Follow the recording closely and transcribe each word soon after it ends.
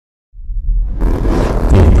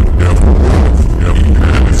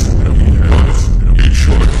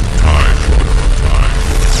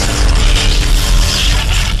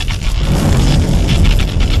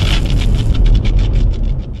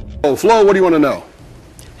Flo. Flo, what do you want to know?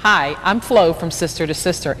 Hi, I'm Flo from Sister to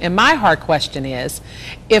Sister, and my hard question is,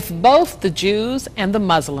 if both the Jews and the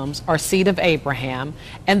Muslims are seed of Abraham,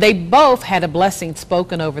 and they both had a blessing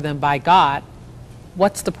spoken over them by God,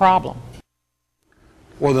 what's the problem?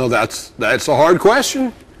 Well, no, that's a hard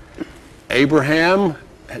question. Abraham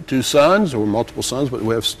had 2 sons, or multiple sons, but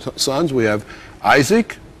we have sons. We have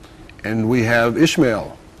Isaac, and we have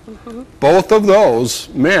Ishmael. Both of those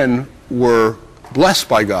men were blessed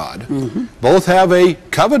by God. Both have a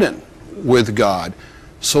covenant with God.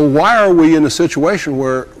 So why are we in a situation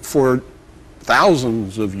where for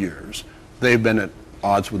thousands of years they've been at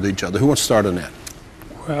odds with each other? Who wants to start on that?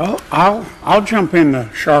 Well, I'll jump in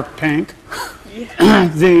the Shark Tank.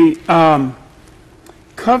 The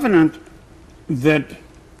covenant that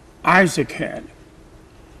Isaac had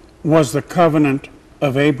was the covenant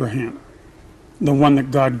of Abraham, the one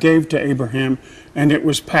that God gave to Abraham, and it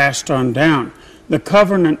was passed on down. The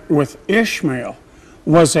covenant with Ishmael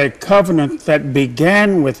was a covenant that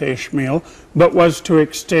began with Ishmael, but was to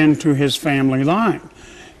extend to his family line.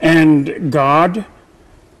 And God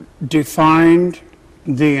defined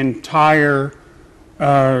the entire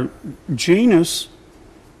genus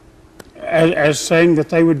as saying that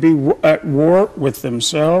they would be at war with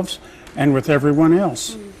themselves and with everyone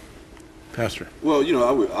else. Pastor. Well, you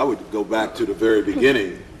know, I would go back to the very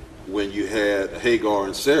beginning when you had Hagar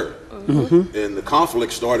and Sarah. And the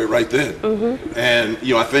conflict started right then. And,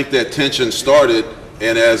 you know, I think that tension started,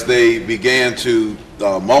 and as they began to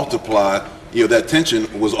multiply, you know, that tension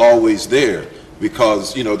was always there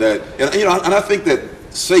because, you know, and I think that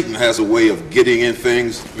Satan has a way of getting in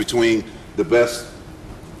things between the best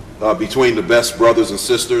brothers and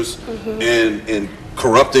sisters and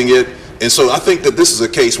corrupting it. And so I think that this is a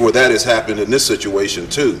case where that has happened in this situation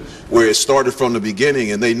too, where it started from the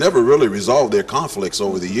beginning and they never really resolved their conflicts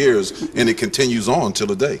over the years, and it continues on till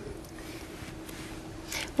today.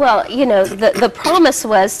 Well, you know, the promise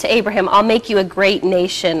was to Abraham, I'll make you a great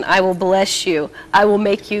nation, I will bless you, I will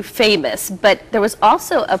make you famous. But there was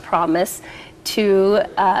also a promise to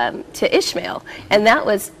Ishmael, and that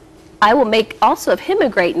was, I will make also of him a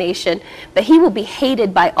great nation, but he will be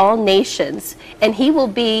hated by all nations, and he will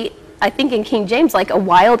be, I think in King James, like a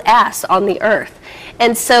wild ass on the earth.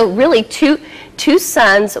 And so really two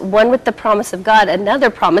sons, one with the promise of God, another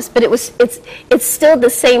promise, but it's still the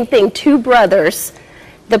same thing, 2 brothers,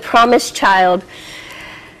 the promised child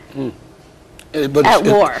at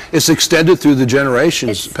war. It's extended through the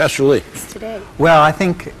generations. Pastor Lee. Today. Well, I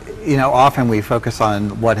think, you know, often we focus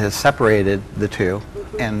on what has separated the two,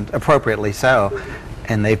 and appropriately so,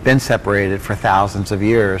 and they've been separated for thousands of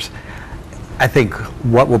years. I think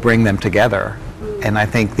what will bring them together, and I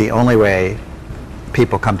think the only way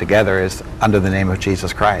people come together is under the name of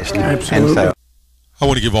Jesus Christ. Right. And so I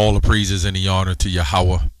want to give all the praises and the honor to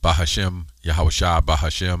YAHAWAH, BaHaSHam, YAHAWASHI,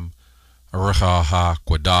 BaHaSHam, RAWCHAA,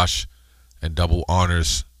 QADASH, and double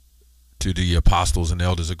honors to the apostles and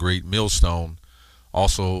elders, a great millstone.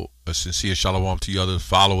 Also, a sincere shalom to you other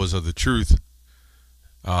followers of the truth.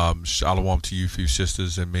 Shalom to you, few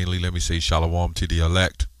sisters, and mainly let me say shalom to the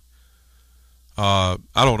elect. I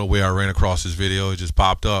don't know where I ran across this video. It just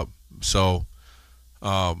popped up. So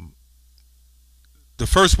the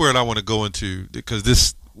first word I want to go into, because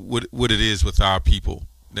this what it is with our people.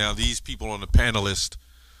 Now, these people on the panelist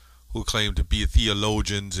who claim to be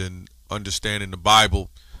theologians and understanding the Bible,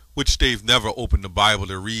 which they've never opened the Bible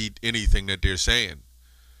to read anything that they're saying.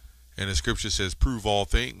 And the scripture says, prove all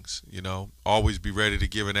things, you know, always be ready to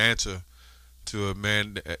give an answer to a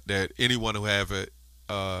man that anyone who have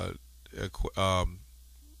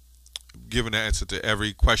give an answer to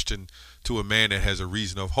every question to a man that has a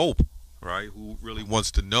reason of hope, right? Who really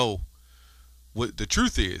wants to know what the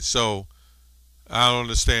truth is. So I don't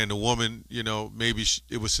understand the woman, you know, maybe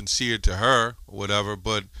it was sincere to her or whatever,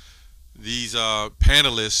 but these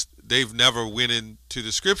panelists, they've never went into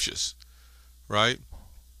the scriptures, right?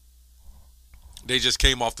 They just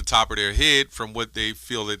came off the top of their head from what they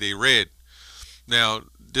feel that they read. Now,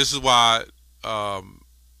 this is why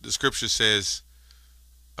the scripture says,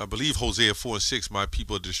 I believe Hosea 4:6, my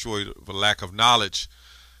people are destroyed for lack of knowledge.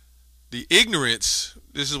 The ignorance,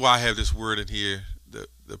 this is why I have this word in here,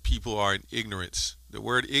 the people are in ignorance. The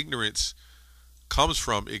word ignorance comes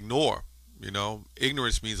from ignore, you know.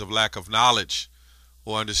 Ignorance means of lack of knowledge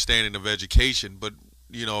or understanding of education, but,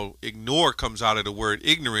 you know, ignore comes out of the word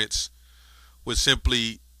ignorance, which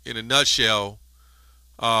simply, in a nutshell,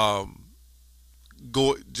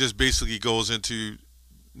 just basically goes into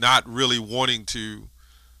not really wanting to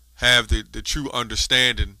have the true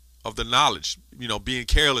understanding of the knowledge, you know, being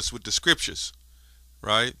careless with the scriptures,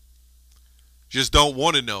 right? Just don't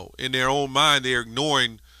want to know. In their own mind, they're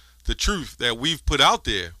ignoring the truth that we've put out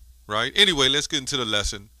there, right? Anyway, let's get into the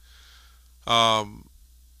lesson.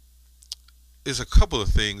 There's a couple of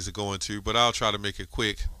things to go into, but I'll try to make it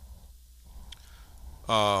quick.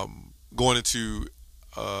 Going into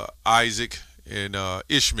Isaac and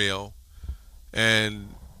Ishmael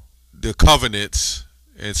and the covenants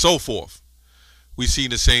and so forth. We've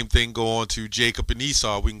seen the same thing go on to Jacob and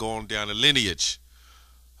Esau. We can go on down the lineage.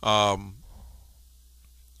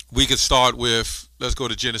 We could start with, let's go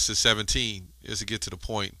to Genesis 17 just to get to the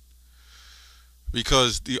point.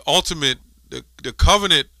 Because the ultimate, the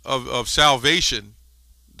covenant of salvation,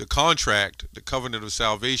 the contract, the covenant of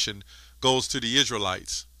salvation goes to the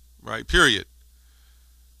Israelites, right? Period.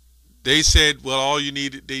 They said, well, all you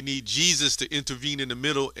need, they need Jesus to intervene in the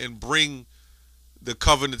middle and bring the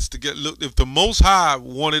covenants together. Look, if the Most High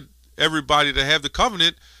wanted everybody to have the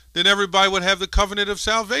covenant, then everybody would have the covenant of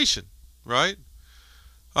salvation, right?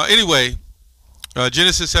 Anyway,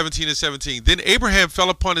 Genesis 17:17. Then Abraham fell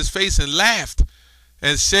upon his face and laughed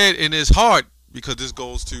and said in his heart, because this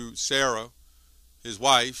goes to Sarah, his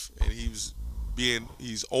wife, and he's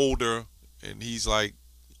older, and he's like,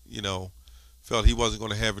 you know, felt he wasn't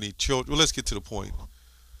going to have any children. Well, let's get to the point.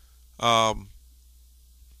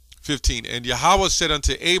 15. And Yahweh said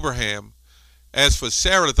unto Abraham, as for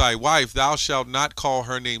Sarah thy wife, thou shalt not call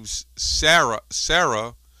her name Sarah,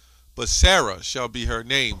 but Sarah shall be her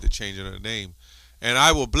name, the change of her name. And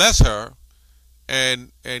I will bless her,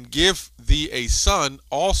 and give thee a son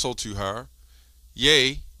also to her.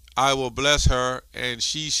 Yea, I will bless her, and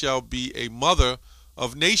she shall be a mother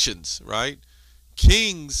of nations, right?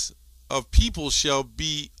 Kings of people shall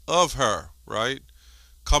be of her, right?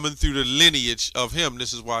 Coming through the lineage of him.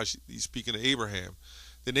 This is why he's speaking to Abraham.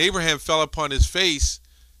 Then Abraham fell upon his face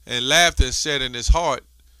and laughed and said in his heart,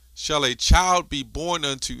 shall a child be born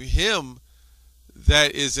unto him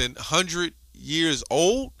that is 100 years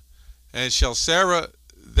old? And shall Sarah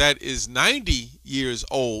that is 90 years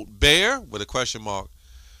old bear? With a question mark.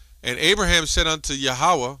 And Abraham said unto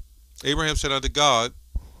Yahweh, Abraham said unto God,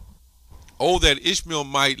 oh, that Ishmael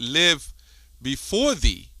might live before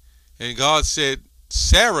thee. And God said,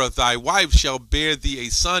 Sarah thy wife shall bear thee a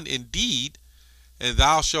son indeed, and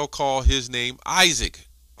thou shalt call his name Isaac.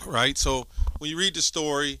 Right? So when you read the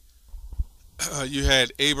story, you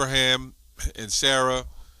had Abraham and Sarah,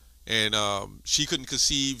 and she couldn't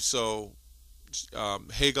conceive, so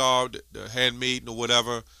Hagar, the handmaiden or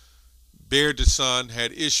whatever, bared the son,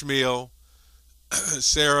 had Ishmael.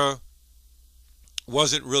 Sarah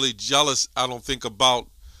wasn't really jealous, I don't think, about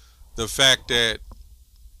the fact that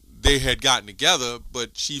they had gotten together,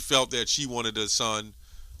 but she felt that she wanted a son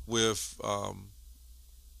with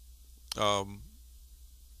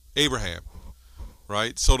Abraham,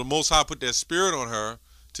 right? So the Most High put that spirit on her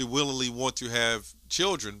to willingly want to have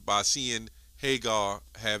children by seeing Hagar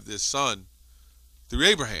have this son through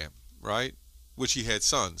Abraham, right? Which he had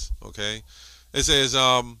sons, okay? It says,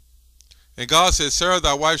 and God says, Sarah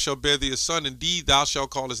thy wife shall bear thee a son, indeed thou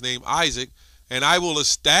shalt call his name Isaac, and I will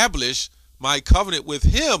establish my covenant with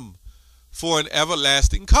him for an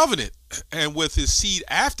everlasting covenant, and with his seed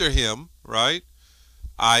after him, right?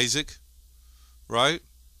 Isaac, right?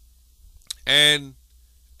 And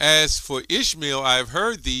as for Ishmael, I have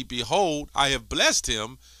heard thee, behold, I have blessed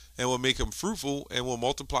him, and will make him fruitful, and will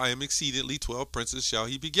multiply him exceedingly. 12 princes shall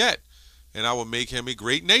he beget, and I will make him a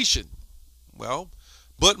great nation. Well,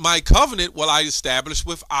 but my covenant will I establish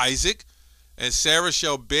with Isaac, and Sarah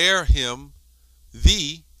shall bear him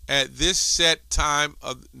thee at this set time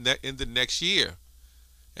in the next year.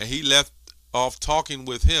 And he left off talking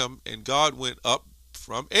with him, and God went up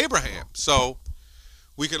from Abraham. So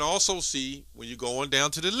we can also see, when you go on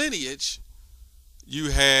down to the lineage,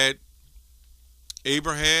 you had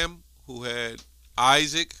Abraham, who had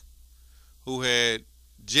Isaac, who had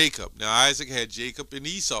Jacob. Now Isaac had Jacob and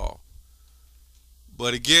Esau.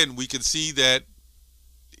 But again, we can see that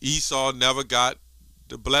Esau never got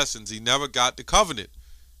the blessings. He never got the covenant.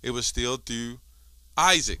 It was still through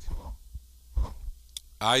Isaac.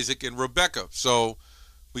 Isaac and Rebekah. So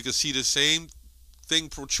we can see the same thing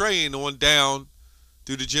portraying on down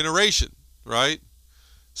through the generation, right?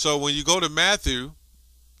 So when you go to Matthew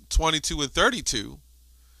 22 and 32,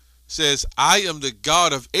 says, I am the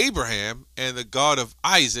God of Abraham and the God of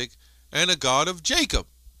Isaac and the God of Jacob.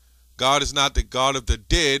 God is not the God of the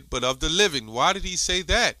dead, but of the living. Why did he say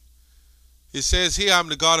that? It says here, I'm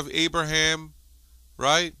the God of Abraham,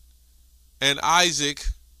 right? And Isaac.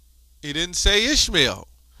 He didn't say Ishmael.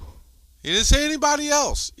 He didn't say anybody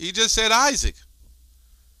else. He just said Isaac.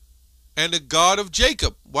 And the God of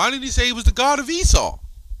Jacob. Why didn't he say he was the God of Esau?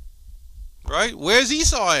 Right? Where's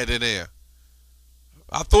Esau at in there?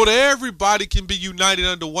 I thought everybody can be united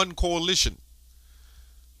under one coalition.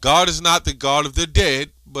 God is not the God of the dead,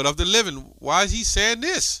 but of the living. Why is he saying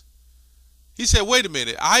this? He said, wait a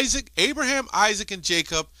minute. Abraham, Isaac, and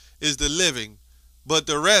Jacob is the living, but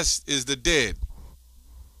the rest is the dead.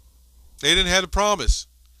 They didn't have the promise.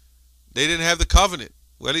 They didn't have the covenant,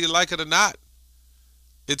 whether you like it or not.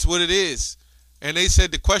 It's what it is. And they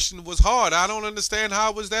said the question was hard. I don't understand how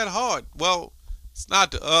it was that hard. Well, it's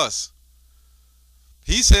not to us.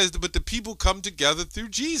 He says, but the people come together through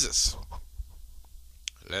Jesus.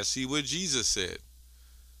 Let's see what Jesus said.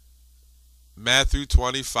 Matthew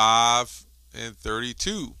 25 and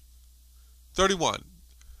 32. 31.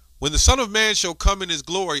 When the Son of Man shall come in his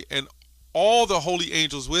glory, and all the holy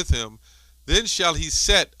angels with him, then shall he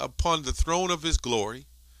set upon the throne of his glory,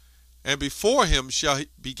 and before him shall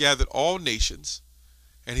be gathered all nations,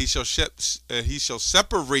 and he shall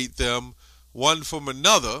separate them one from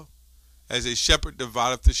another, as a shepherd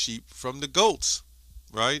divideth the sheep from the goats.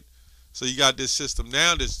 Right? So you got this system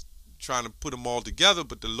now that's trying to put them all together,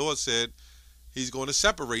 but the Lord said he's going to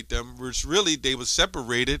separate them, which really they were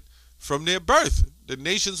separated from their birth. The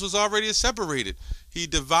nations was already separated. He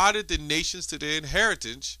divided the nations to their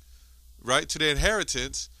inheritance, right, to their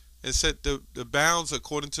inheritance, and set the bounds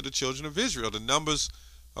according to the children of Israel, the numbers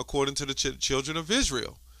according to the children of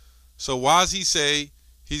Israel. So why does he say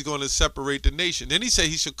he's going to separate the nation? Then he said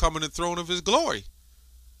he should come in the throne of his glory.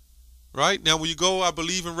 Right? Now when you go, I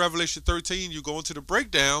believe in Revelation 13, you go into the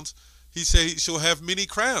breakdowns, he said he shall have many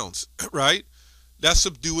crowns, right? That's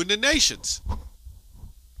subduing the nations.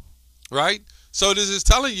 Right? So this is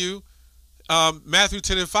telling you, Matthew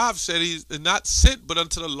 10 and 5 said he's not sent but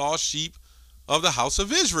unto the lost sheep of the house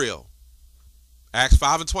of Israel. Acts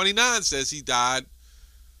 5 and 29 says he died,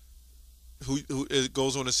 who it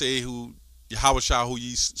goes on to say, who YAHAWASHI, who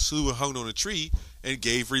ye slew and hung on a tree, and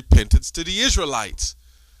gave repentance to the Israelites.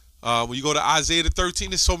 When you go to Isaiah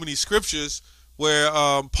 13, there's so many scriptures where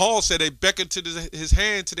Paul said they beckoned to his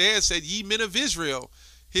hand to the air and said, ye men of Israel,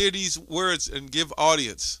 hear these words and give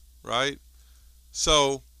audience. Right?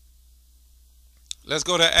 So let's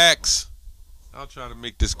go to Acts. I'll try to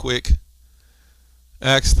make this quick.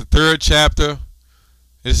 Acts, the 3rd chapter.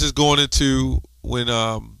 This is going into when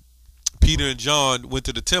Peter and John went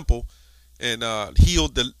to the temple and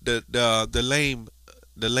healed the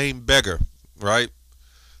lame beggar, right?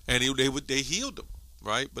 And they healed him,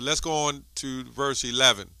 right? But let's go on to verse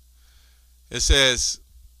 11. It says,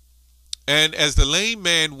 and as the lame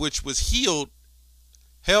man which was healed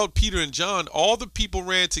held Peter and John, all the people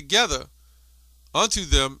ran together unto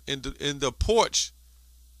them in the porch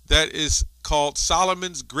that is called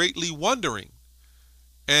Solomon's, greatly wondering.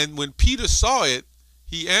 And when Peter saw it,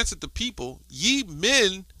 he answered the people, ye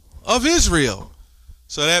men of Israel.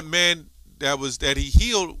 So that man that he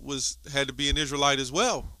healed had to be an Israelite as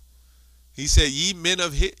well. He said, ye men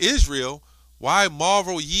of Israel, why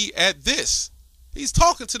marvel ye at this? He's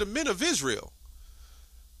talking to the men of Israel,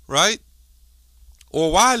 right?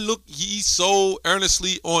 Or why look ye so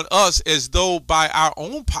earnestly on us, as though by our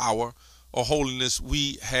own power or holiness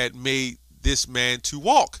we had made this man to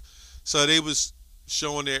walk? So they was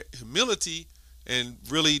showing their humility and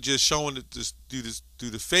really just showing that through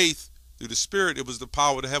the faith, through the Spirit, it was the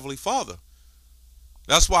power of the Heavenly Father.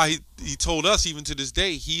 That's why he told us, even to this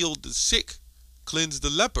day, healed the sick, cleansed the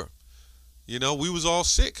leper. You know, we was all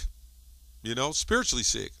sick, you know, spiritually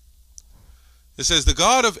sick. It says, the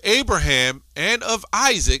God of Abraham and of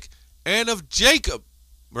Isaac and of Jacob,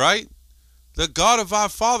 right? The God of our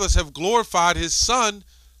fathers have glorified his son,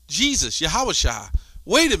 Jesus, YAHAWASHI.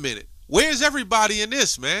 Wait a minute. Where's everybody in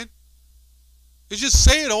this, man? You just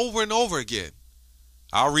say it over and over again.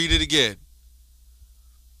 I'll read it again.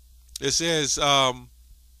 It says,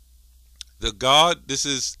 the God, this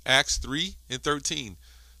is Acts 3 and 13.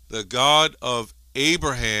 The God of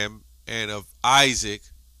Abraham and of Isaac,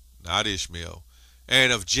 not Ishmael,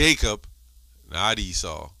 and of Jacob, not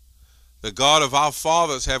Esau. The God of our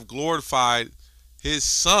fathers have glorified his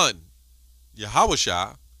son,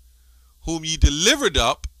 YAHAWASHI, whom ye delivered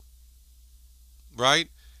up, right,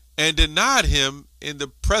 and denied him in the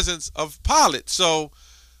presence of Pilate. So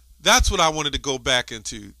that's what I wanted to go back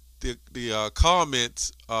into. The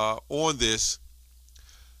comments on this.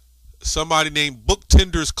 Somebody named Book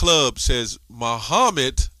Tenders Club says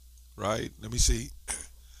Muhammad, right? Let me see.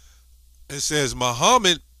 It says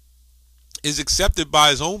Muhammad is accepted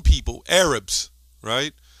by his own people, Arabs,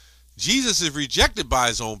 right? Jesus is rejected by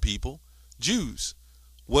his own people, Jews.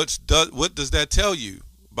 What does that tell you?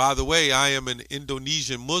 By the way, I am an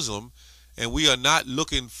Indonesian Muslim, and we are not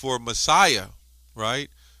looking for Messiah, right?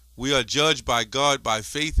 We are judged by God by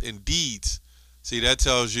faith and deeds. See, that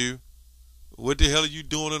tells you What the hell are you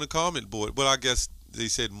doing on the comment board? Well, I guess they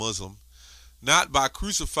said Muslim. Not by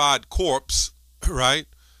crucified corpse, right?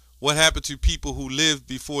 What happened to people who lived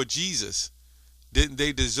before Jesus? Didn't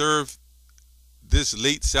they deserve this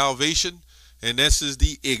late salvation? And this is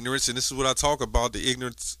the ignorance, and this is what I talk about, the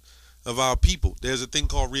ignorance of our people. There's a thing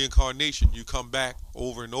called reincarnation. You come back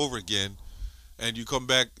over and over again, and you come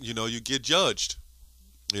back, you know, you get judged,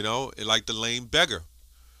 you know, like the lame beggar.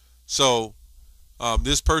 So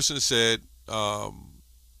this person said that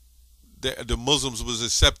the Muslims was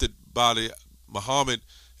accepted by the Muhammad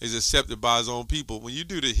is accepted by his own people. When you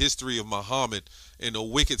do the history of Muhammad and the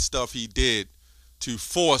wicked stuff he did to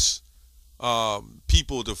force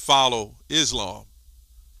people to follow Islam,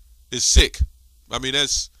 it's sick. I mean,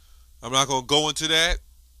 I'm not going to go into that,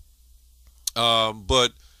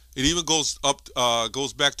 but it even goes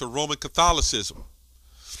back to Roman Catholicism,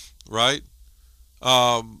 right?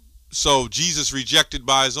 So Jesus rejected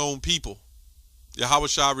by his own people.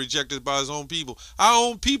 YAHAWASHI rejected by his own people. Our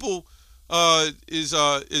own people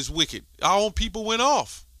is wicked. Our own people went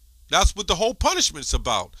off. That's what the whole punishment's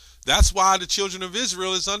about. That's why the children of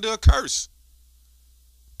Israel is under a curse.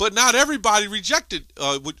 But not everybody rejected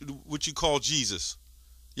what you call Jesus,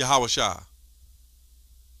 YAHAWASHI.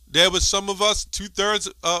 There was some of us,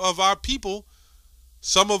 2/3 of our people,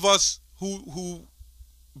 some of us who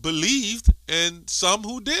believed and some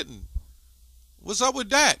who didn't. What's up with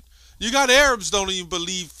that? You got Arabs don't even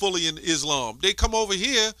believe fully in Islam. They come over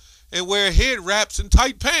here and wear head wraps and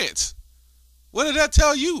tight pants. What did that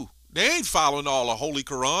tell you? They ain't following all the Holy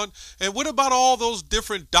Quran. And what about all those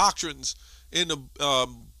different doctrines in the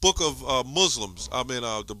book of Muslims? I mean,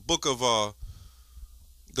 the book of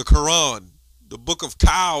the Quran. The book of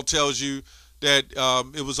Kal tells you that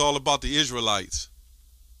it was all about the Israelites.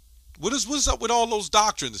 What's up with all those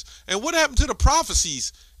doctrines? And what happened to the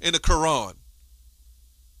prophecies in the Quran?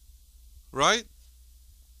 Right?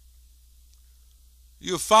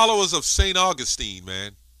 You're followers of St. Augustine,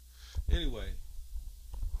 man. Anyway,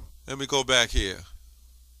 let me go back here.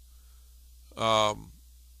 The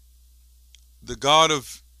God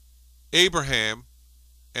of Abraham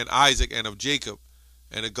and Isaac and of Jacob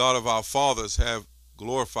and the God of our fathers have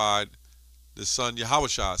glorified the Son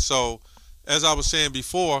YAHAWASHI. So, as I was saying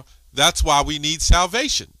before, that's why we need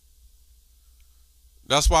salvation.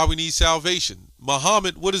 That's why we need salvation.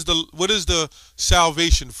 Muhammad, what is the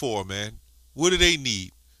salvation for, man? What do they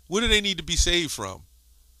need? What do they need to be saved from?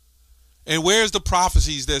 And where's the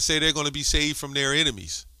prophecies that say they're going to be saved from their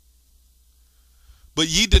enemies? But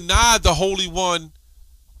ye denied the Holy One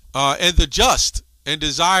and the just, and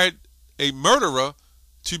desired a murderer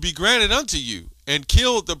to be granted unto you, and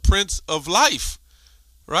killed the Prince of Life.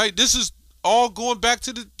 Right? This is all going back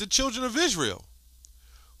to the children of Israel,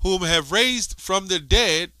 whom have raised from the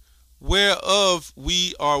dead, whereof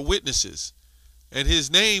we are witnesses. And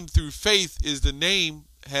his name through faith is the name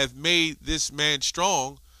hath made this man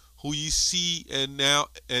strong, who ye see and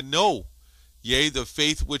know. Yea, the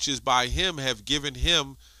faith which is by him have given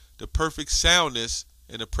him the perfect soundness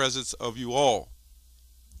in the presence of you all.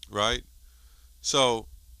 Right? So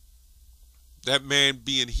that man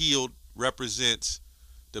being healed represents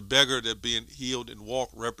the beggar that being healed and walk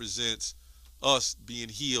represents us being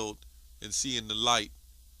healed and seeing the light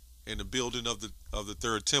and the building of the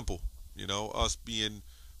third temple. You know, us being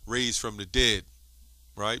raised from the dead,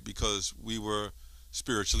 right? Because we were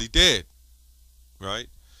spiritually dead, right?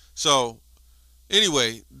 So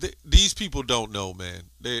anyway, these people don't know, man.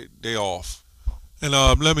 They off. And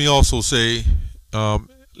let me also say,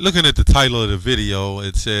 looking at the title of the video,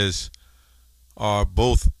 it says, are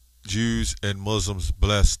both Jews and Muslims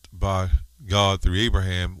blessed by God through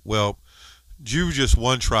Abraham? Well, Jew just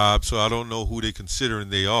one tribe, so I don't know who they considering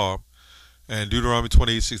they are. And Deuteronomy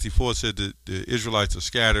 28:64 said that the Israelites are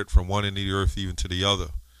scattered from one end of the earth even to the other.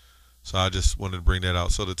 So I just wanted to bring that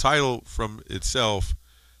out. So the title from itself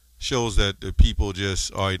shows that the people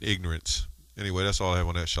just are in ignorance. Anyway, that's all I have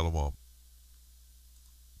on that. Shalom.